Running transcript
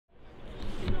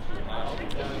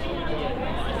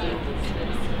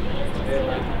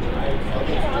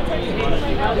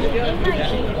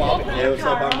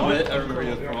I remember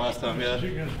you from last time, yeah.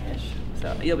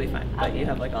 So you'll be fine, but you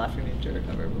have like all afternoon to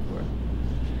recover before.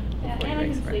 Yeah, and I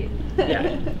can sleep.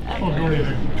 Yeah.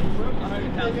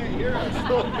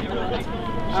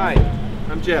 Hi,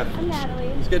 I'm Jeff. I'm Natalie.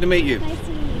 It's good to meet you. Nice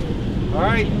to meet you. All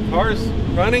right, car's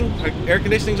running. Air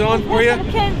conditioning's on for you.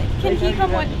 Can he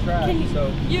come with? Can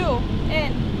you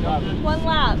in 1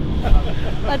 lap?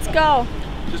 Let's go.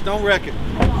 Just don't wreck it.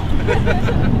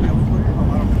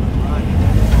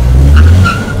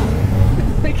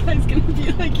 The guy's gonna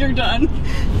be like, you're done.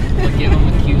 We'll give him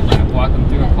a cute lap, walk him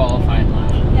through a qualifying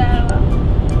lap. Yeah.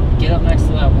 Get up next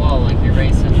to that wall like you're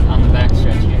racing on the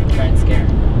backstretch here. Try and scare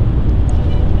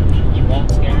him. You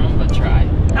won't scare him, but try.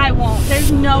 I won't.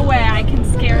 There's no way I can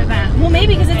scare them. Well,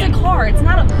 maybe because it's a car. It's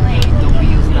not a plane. Don't be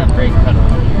using that brake pedal.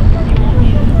 You won't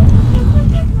need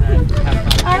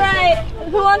it. All right.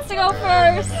 Who wants to go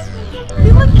first?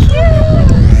 You look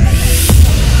cute.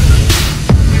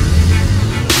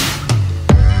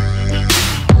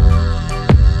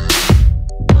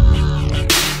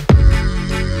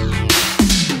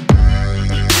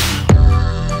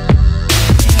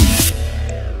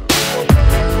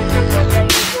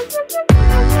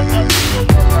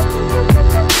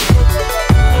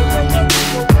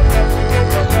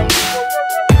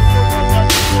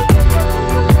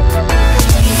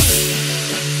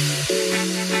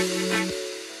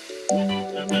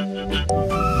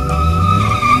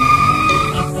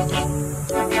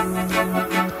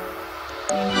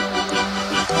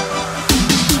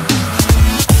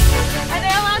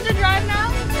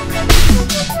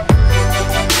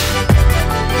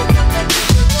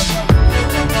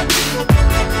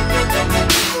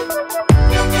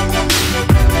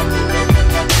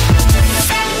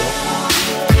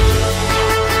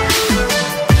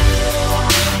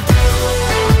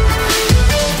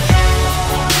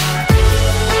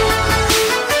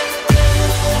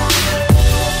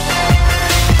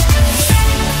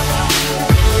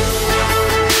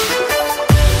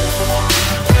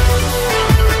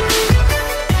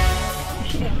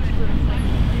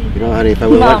 You know, honey, if I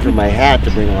would have went for my hat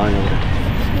to bring along over.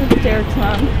 Derek's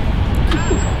mom.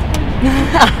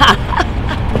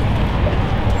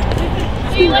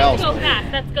 So you like to go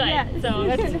fast, that's good. Yeah. So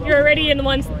you're already in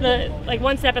one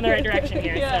step in the right direction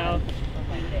here. Yeah.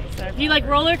 So if you like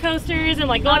roller coasters and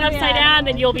like going upside down,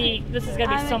 then this is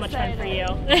gonna be so much fun for you.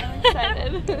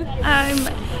 I'm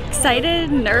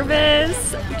excited,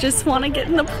 nervous, just want to get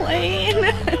in the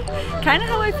plane. Kind of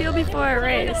how I feel before a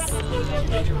race.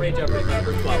 Major rage outbreak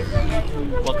number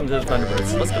 12. Welcome to the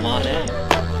Thunderbirds. Let's come on in.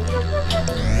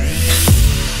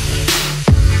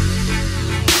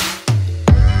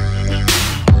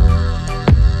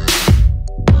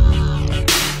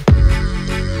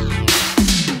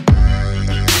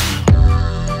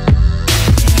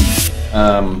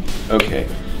 Okay,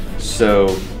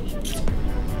 so,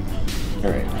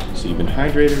 alright, so you've been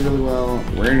hydrated really well,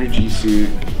 wearing your G suit,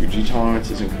 your G tolerance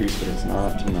has increased, but it's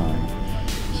not up to 9.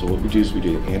 So what we do is we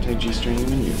do anti-G straining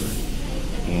maneuver,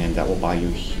 and that will buy you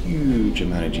a huge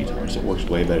amount of G tolerance. It works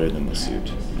way better than the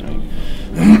suit, right?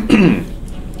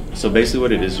 So basically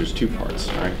what it is, there's 2 parts,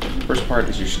 alright? First part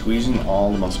is you're squeezing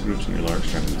all the muscle groups in your lower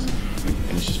extremities,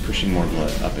 and it's just pushing more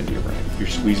blood up into your brain. You're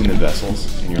squeezing the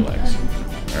vessels in your legs,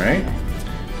 alright?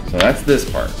 So that's this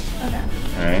part. Okay.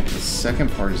 Alright, the second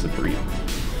part is the breathing.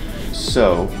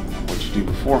 So, what you do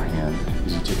beforehand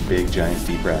is you take a big, giant,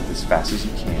 deep breath as fast as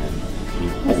you can, and you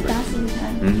hold it. As fast as you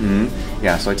can. Mm-hmm.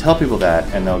 Yeah, so I tell people that,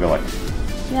 and they'll go like,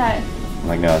 Yeah. I'm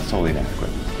like, no, it's totally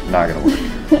inadequate. Not gonna work.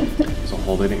 So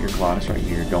hold it at your glottis right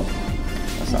here. Don't,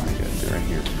 that's not how you do it. Do it right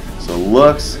here. So it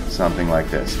looks something like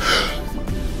this.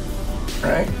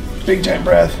 Alright, big, giant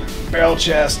breath, barrel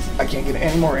chest. I can't get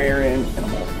any more air in, and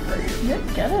I'm holding it right here. You're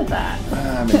good at that.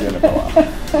 I've been doing it for a while.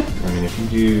 I mean, if you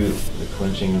do the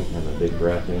clenching and the big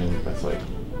breath in, that's like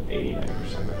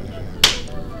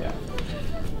 80–90%. Yeah.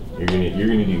 You're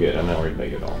gonna do good. I'm not worried about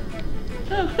you at all.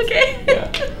 Oh, okay. Yeah.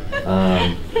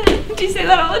 Do you say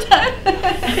that all the time?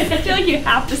 I feel like you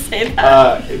have to say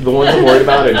that. The ones I'm worried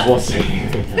about, I just won't say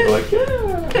anything. They're like,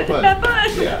 yeah, fun. Have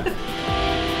fun. Yeah.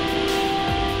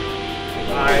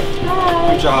 Hi.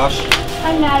 Hi. I'm Josh.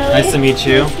 I'm Natalie. Nice to meet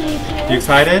you. Nice to meet you. You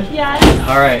excited? Yes.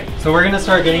 All right, so we're gonna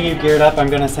start getting you geared up. I'm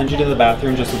gonna send you to the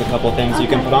bathroom just with a couple things you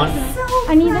can put on.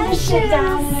 I needed to sit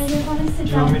down and I didn't want to sit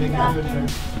Do you down want me in to the get over bathroom.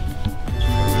 there?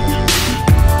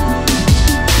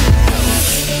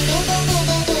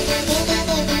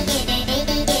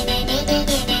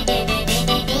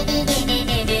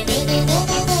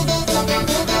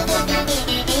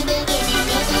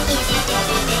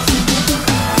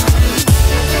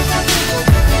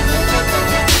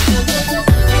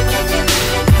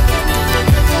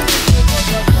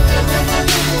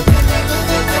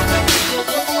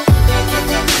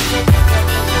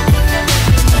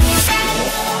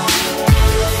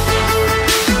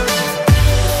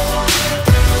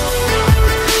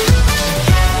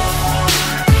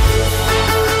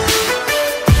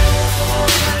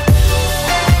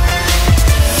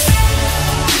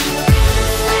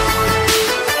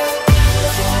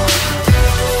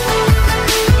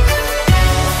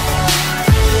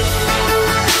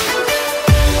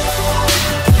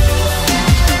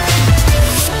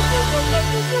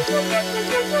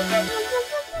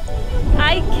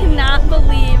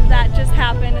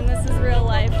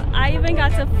 I even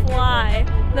got to fly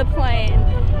the plane.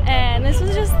 And this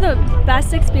was just the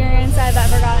best experience I've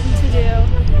ever gotten to do.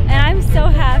 And I'm so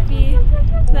happy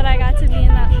that I got to be in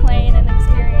that plane and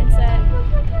experience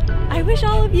it. I wish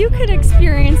all of you could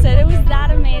experience it. It was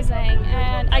that amazing.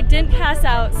 And I didn't pass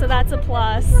out, so that's a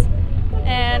plus.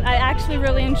 And I actually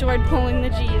really enjoyed pulling the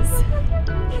G's.